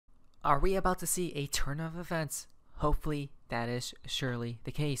Are we about to see a turn of events? Hopefully, that is surely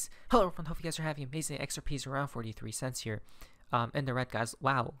the case. Hello everyone, hope you guys are having amazing. XRP is around 43 cents here. In the red, guys.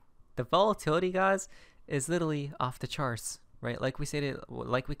 Wow. The volatility, guys, is literally off the charts, right? Like we said,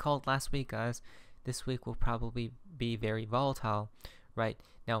 like we called last week, guys. This week will probably be very volatile, right?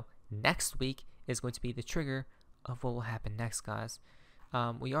 Now, next week is going to be the trigger of what will happen next, guys.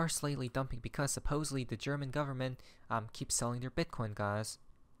 We are slightly dumping because supposedly the German government keeps selling their Bitcoin, guys.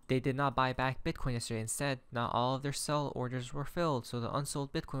 They did not buy back Bitcoin yesterday. Instead, not all of their sell orders were filled, so the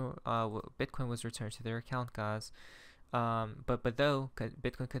unsold Bitcoin was returned to their account, guys. But though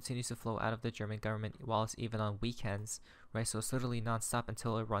Bitcoin continues to flow out of the German government while it's even on weekends, right? So it's literally non-stop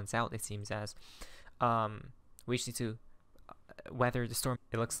until it runs out. It seems as we just need to weather the storm.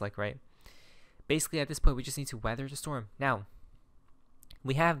 It looks like, right? Basically, at this point, we just need to weather the storm. Now,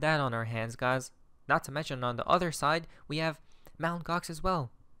 we have that on our hands, guys. Not to mention, on the other side, we have Mt. Gox as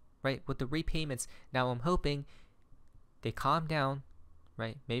well, right? With the repayments. Now, I'm hoping they calm down,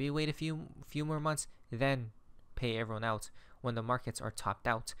 right? Maybe wait a few more months, then pay everyone out when the markets are topped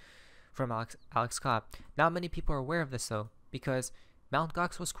out. From Alex Cobb. Not many people are aware of this though, because Mt.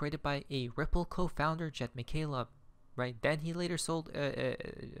 Gox was created by a Ripple co-founder, Jed McCaleb, right? Then he later sold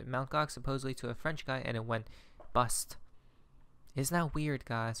Mt. Gox supposedly to a French guy, and it went bust. Isn't that weird,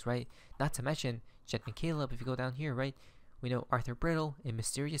 guys, right? Not to mention Jed McCaleb. If you go down here, right, we know Arthur Brittle, a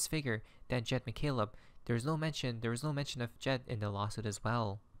mysterious figure, then Jed McCaleb. There was no mention of Jed in the lawsuit as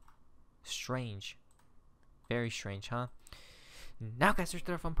well. Strange. Very strange, huh? Now, guys, there's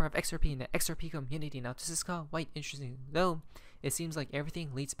the fun part of XRP in the XRP community. Now, this is quite interesting, though. It seems like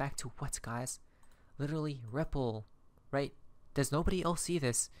everything leads back to what, guys? Literally Ripple, right? Does nobody else see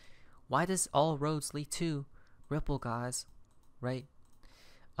this? Why does all roads lead to Ripple, guys? Right?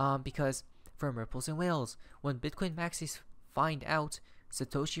 Because from Ripples in Wales, when Bitcoin maxis find out,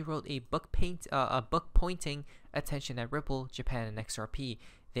 Satoshi wrote a book pointing attention at Ripple, Japan, and XRP.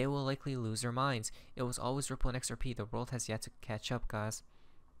 They will likely lose their minds. It was always Ripple and XRP. The world has yet to catch up, guys.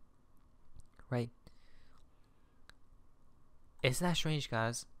 Right? Isn't that strange,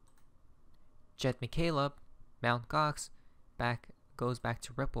 guys? Jed McCaleb, Mt. Gox, goes back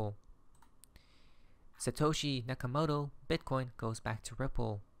to Ripple. Satoshi Nakamoto, Bitcoin, goes back to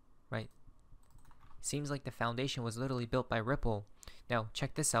Ripple. Right? Seems like the foundation was literally built by Ripple. Now,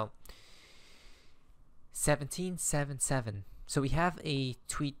 check this out. 1777. So we have a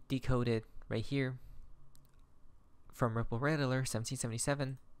tweet decoded right here from Ripple Rattler,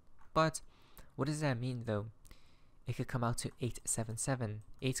 1777. But what does that mean, though? It could come out to 877.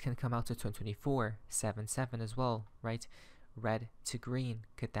 8 can come out to 2024, 77 as well, right? Red to green.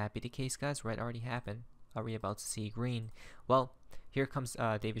 Could that be the case, guys? Red already happened. Are we about to see green? Well, here comes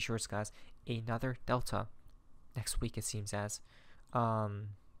David Shorts, guys. Another delta next week, it seems as. By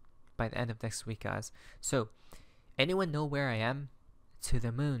the end of next week, guys. So, anyone know where I am? To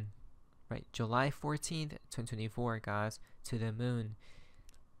the moon, right? July 14th, 2024, guys. To the moon.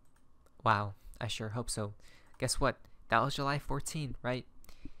 Wow, I sure hope so. Guess what? That was July 14th, right?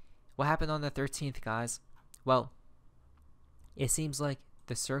 What happened on the 13th, guys? Well, it seems like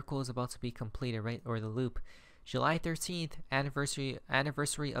the circle is about to be completed, right? Or the loop. July 13th,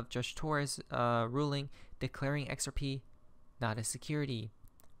 anniversary of Judge Torres' ruling declaring XRP not a security,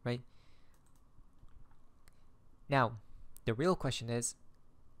 right? Now, the real question is,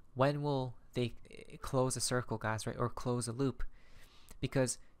 when will they close the circle, guys, right? Or close the loop?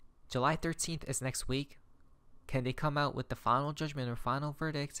 Because July 13th is next week. Can they come out with the final judgment or final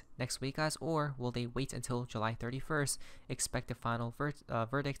verdict next week, guys? Or will they wait until July 31st, expect the final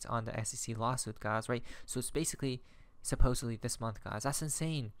verdict on the SEC lawsuit, guys, right? So it's basically, supposedly this month, guys. That's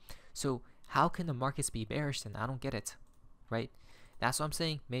insane. So how can the markets be bearish then? I don't get it, right? That's what I'm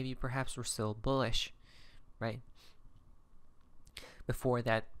saying. Maybe perhaps we're still bullish, right? Before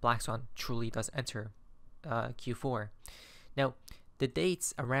that Black Swan truly does enter Q4. Now, the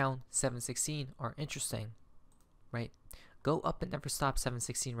dates around 716 are interesting, right? Go up and never stop.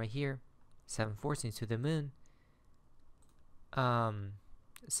 716 right here, 714 to the moon,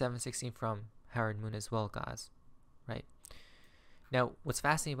 716 from Howard Moon as well, guys, right? Now, what's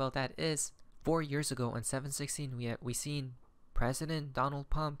fascinating about that is 4 years ago on 716 we seen President Donald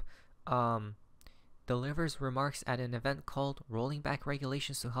Trump delivers remarks at an event called Rolling Back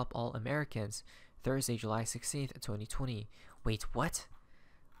Regulations to Help All Americans, Thursday, July 16th, 2020. Wait, what?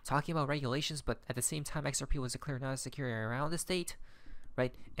 Talking about regulations, but at the same time XRP was declared not a security around this date,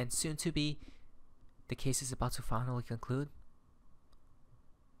 right? And soon to be, the case is about to finally conclude.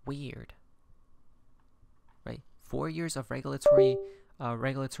 Weird, right? 4 years of regulatory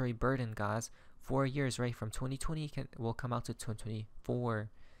burden, guys. 4 years, right? From 2020 will come out to 2024.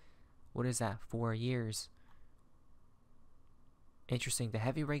 What is that? 4 years. Interesting. The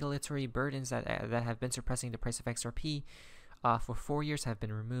heavy regulatory burdens that have been suppressing the price of XRP for 4 years have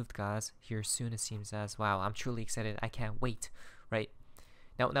been removed, guys. Here soon, it seems as. Wow, I'm truly excited. I can't wait, right?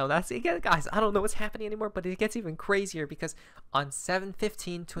 Now that's, again, guys, I don't know what's happening anymore, but it gets even crazier because on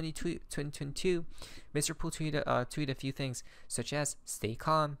 7/15/2022, Mr. Poole tweeted a few things, such as stay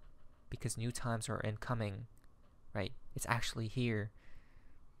calm because new times are incoming, right? It's actually here.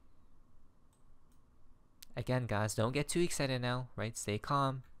 Again, guys, don't get too excited now, right? Stay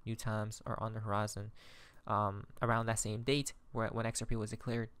calm. New times are on the horizon. Around that same date when XRP was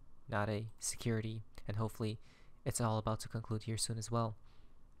declared not a security, and hopefully it's all about to conclude here soon as well.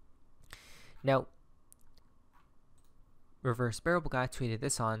 Now, Reverse Bearable Guy tweeted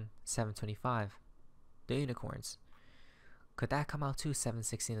this on 7/25. The unicorns. Could that come out to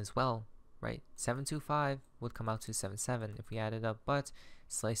 7/16 as well, right? 7/25 would come out to 7/7 if we add it up, but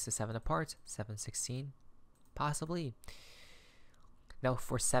slice the 7 apart, 7/16, possibly. Now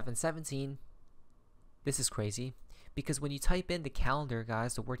for 7/17, this is crazy because when you type in the calendar,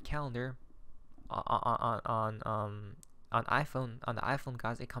 guys, the word calendar on the iPhone,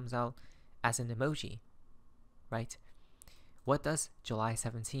 guys, it comes out as an emoji, right? What does July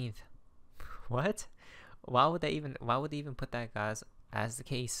 17th? What? Why would they even put that, guys, as the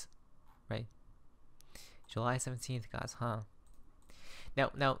case, right? July 17th, guys, huh?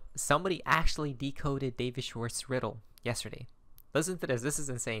 Now somebody actually decoded David Schwartz's riddle yesterday. Listen to this. This is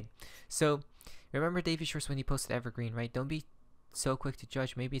insane. So remember David Schwartz when he posted Evergreen, right? Don't be so quick to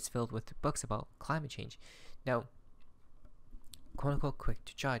judge. Maybe it's filled with books about climate change. Now, quote unquote quick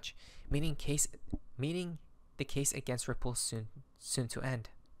to judge, meaning the case against Ripple soon to end.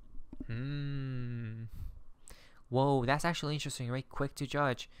 Whoa, that's actually interesting, right? Quick to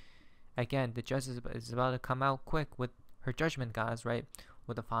judge. Again, the judge is about to come out quick with her judgment, guys, right?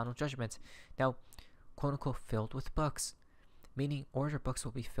 With the final judgment. Now, quote unquote filled with books, meaning order books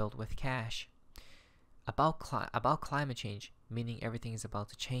will be filled with cash. About climate change, meaning everything is about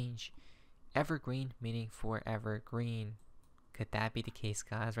to change. Evergreen, meaning forever green. Could that be the case,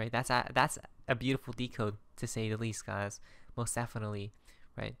 guys, right? That's a beautiful decode, to say the least, guys. Most definitely,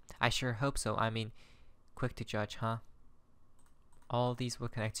 right? I sure hope so. I mean, quick to judge, huh? All these will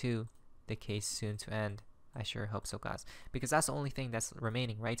connect to the case soon to end. I sure hope so, guys, because that's the only thing that's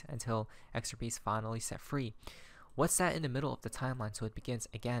remaining, right? Until XRP is finally set free. What's that in the middle of the timeline? So it begins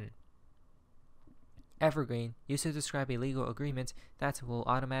again. Evergreen, used to describe a legal agreement that will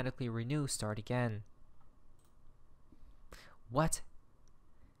automatically renew, start again. What?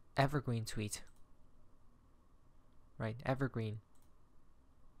 Evergreen tweet. Right, Evergreen.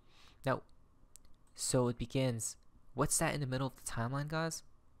 Now, so it begins. What's that in the middle of the timeline, guys?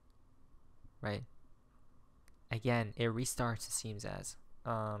 Right. Again, it restarts, it seems as.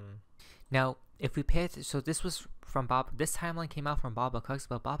 Now, if we pay it, so this was from Bob. This timeline came out from Bob Cooks,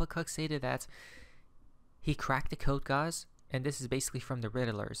 but Bob Cooks stated that he cracked the code, guys, and this is basically from the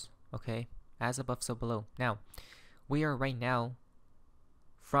Riddlers. Okay, as above, so below. Now, we are right now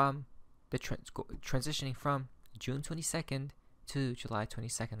from the transitioning from June 22nd to July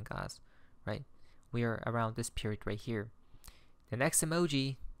 22nd, guys. Right, we are around this period right here. The next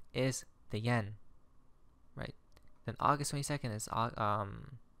emoji is the yen. Right, then August 22nd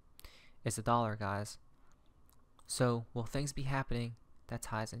is the dollar, guys. So will things be happening that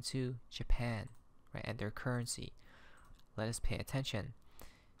ties into Japan, right, and their currency? Let us pay attention.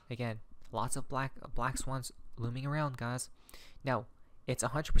 Again, lots of black swans looming around, guys. Now, it's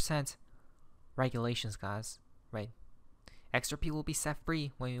 100% regulations, guys, right? XRP will be set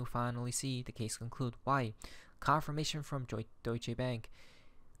free when you finally see the case conclude. Why? Confirmation from Deutsche Bank.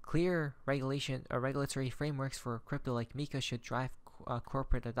 Clear regulatory frameworks for crypto like Mika should drive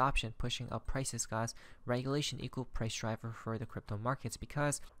corporate adoption, pushing up prices, guys. Regulation equal price driver for the crypto markets,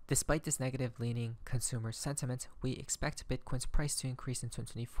 because despite this negative leaning consumer sentiment, we expect Bitcoin's price to increase in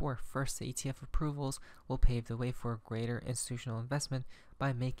 2024. First, the ETF approvals will pave the way for greater institutional investment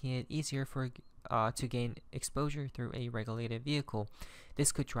by making it easier to gain exposure through a regulated vehicle.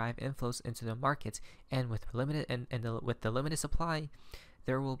 This could drive inflows into the markets, and with the limited supply,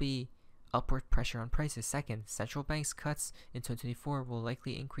 there will be upward pressure on prices. Second, central banks' cuts in 2024 will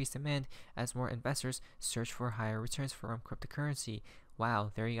likely increase demand as more investors search for higher returns from cryptocurrency.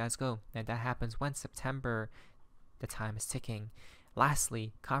 Wow, there you guys go. And that happens when? September. The time is ticking.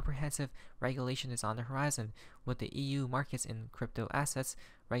 Lastly, comprehensive regulation is on the horizon, with the EU markets in crypto assets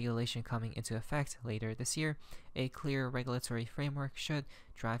regulation coming into effect later this year. A clear regulatory framework should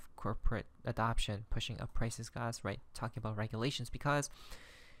drive corporate adoption, pushing up prices, guys, right? Talking about regulations, because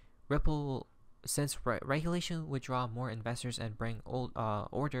Ripple, since regulation would draw more investors and bring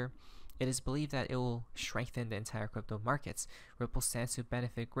order, It is believed that it will strengthen the entire crypto markets. Ripple stands to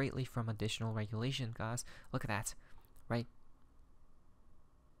benefit greatly from additional regulation, guys. Look at that, right?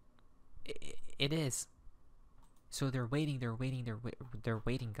 It is. So they're waiting,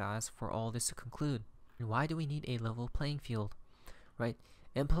 guys, for all this to conclude. And why do we need a level playing field, right?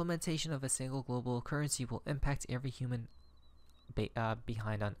 Implementation of a single global currency will impact every human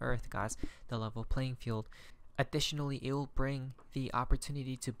behind on Earth, guys. The level playing field. Additionally, it will bring the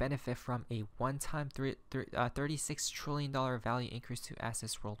opportunity to benefit from a one-time $36 trillion value increase to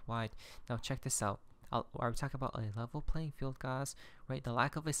assets worldwide. Now check this out. Are we talking about a level playing field, guys? Right? The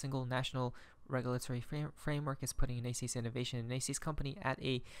lack of a single national regulatory framework is putting NACE's innovation and NACE's company at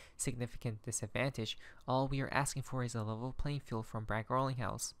a significant disadvantage. All we are asking for is a level playing field from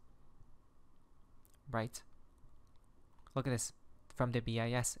Bragg-Garlinghouse. Right? Look at this. From the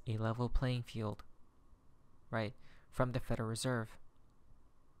BIS, a level playing field. Right? From the Federal Reserve,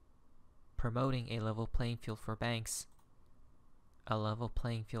 promoting a level playing field for banks. A level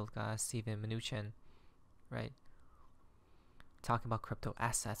playing field, guys. Steven Mnuchin. Right? Talking about crypto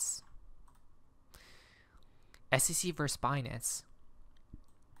assets. SEC versus Binance.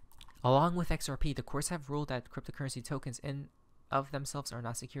 Along with XRP, the courts have ruled that cryptocurrency tokens in of themselves are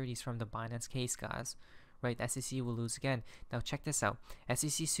not securities from the Binance case, guys. Right, the SEC will lose again. Now check this out.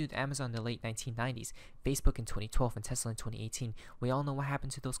 SEC sued Amazon in the late 1990s, Facebook in 2012, and Tesla in 2018. We all know what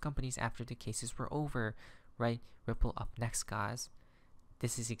happened to those companies after the cases were over. Right? Ripple up next, guys.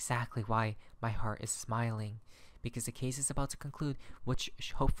 This is exactly why my heart is smiling. Because the case is about to conclude, which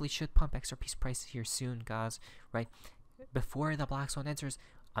hopefully should pump XRP's price here soon, guys. Right? Before the black swan enters,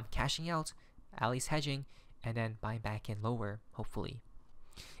 I'm cashing out, Ali's hedging, and then buying back in lower, hopefully.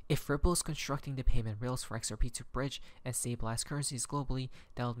 If Ripple is constructing the payment rails for XRP to bridge and stabilize currencies globally,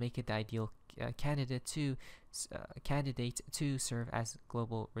 that will make it the ideal candidate to serve as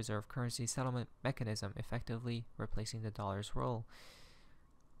global reserve currency settlement mechanism, effectively replacing the dollar's role.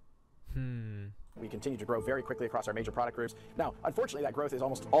 We continue to grow very quickly across our major product groups. Now, unfortunately, that growth is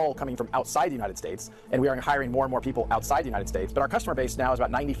almost all coming from outside the United States, and we are hiring more and more people outside the United States. But our customer base now is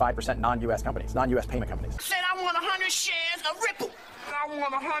about 95% non-U.S. companies, non-U.S. payment companies. Said I want 100 shares of Ripple. I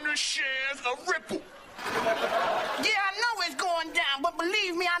want 100 shares of Ripple. Yeah, I know it's going down, but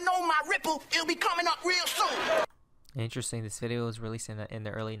believe me, I know my Ripple, it'll be coming up real soon. Interesting, this video was released in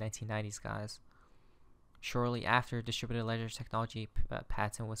the early 1990s, guys. Shortly after distributed ledger technology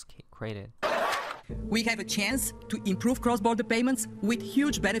patent was created. We have a chance to improve cross-border payments with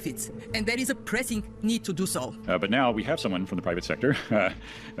huge benefits, and there is a pressing need to do so. But now we have someone from the private sector,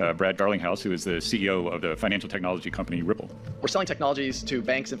 Brad Garlinghouse, who is the CEO of the financial technology company Ripple. We're selling technologies to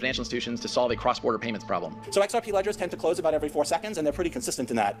banks and financial institutions to solve a cross-border payments problem. So XRP ledgers tend to close about every 4 seconds, and they're pretty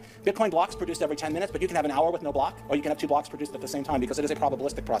consistent in that. Bitcoin blocks produced every 10 minutes, but you can have an hour with no block, or you can have 2 blocks produced at the same time because it is a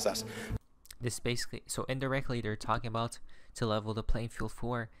probabilistic process. This basically, so indirectly, they're talking about to level the playing field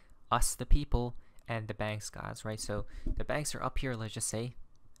for us, the people, and the banks, guys, right? So the banks are up here, let's just say,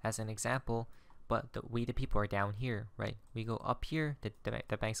 as an example, but we, the people, are down here, right? We go up here,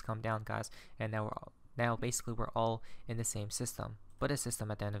 the banks come down, guys, and now basically we're all in the same system, but a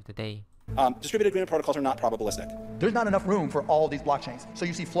system at the end of the day. Distributed agreement protocols are not probabilistic. There's not enough room for all these blockchains. So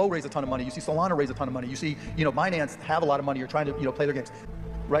you see Flow raise a ton of money, you see Solana raise a ton of money, you see, Binance have a lot of money, you're trying to, play their games,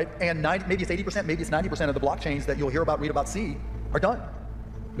 right? And maybe it's 80%, maybe it's 90% of the blockchains that you'll hear about, read about, see, are done.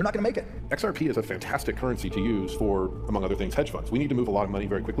 You're not going to make it. XRP is a fantastic currency to use for, among other things, hedge funds. We need to move a lot of money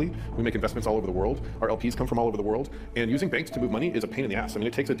very quickly. We make investments all over the world. Our LPs come from all over the world. And using banks to move money is a pain in the ass. I mean,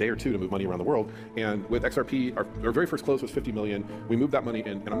 it takes a day or two to move money around the world. And with XRP, our very first close was 50 million. We moved that money in,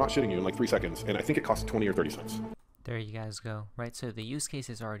 and I'm not shitting you, in like 3 seconds. And I think it cost 20 or 30 cents. There you guys go, right? So the use case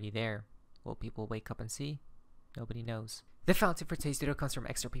is already there. Will people wake up and see? Nobody knows. The fountain for today's video comes from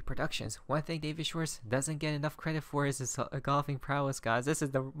XRP Productions. One thing David Schwartz doesn't get enough credit for is his golfing prowess, guys. This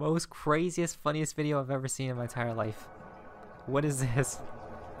is the most craziest, funniest video I've ever seen in my entire life. What is this?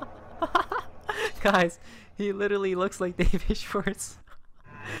 Guys, he literally looks like David Schwartz.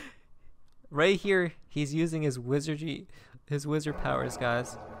 Right here, he's using his wizard powers,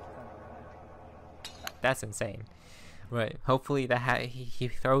 guys. That's insane. Right, hopefully he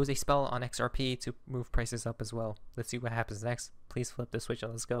throws a spell on XRP to move prices up as well. Let's see what happens next. Please flip the switch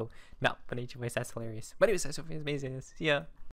and let's go. No, but anyways, that's hilarious. But anyways, that's so amazing. See ya.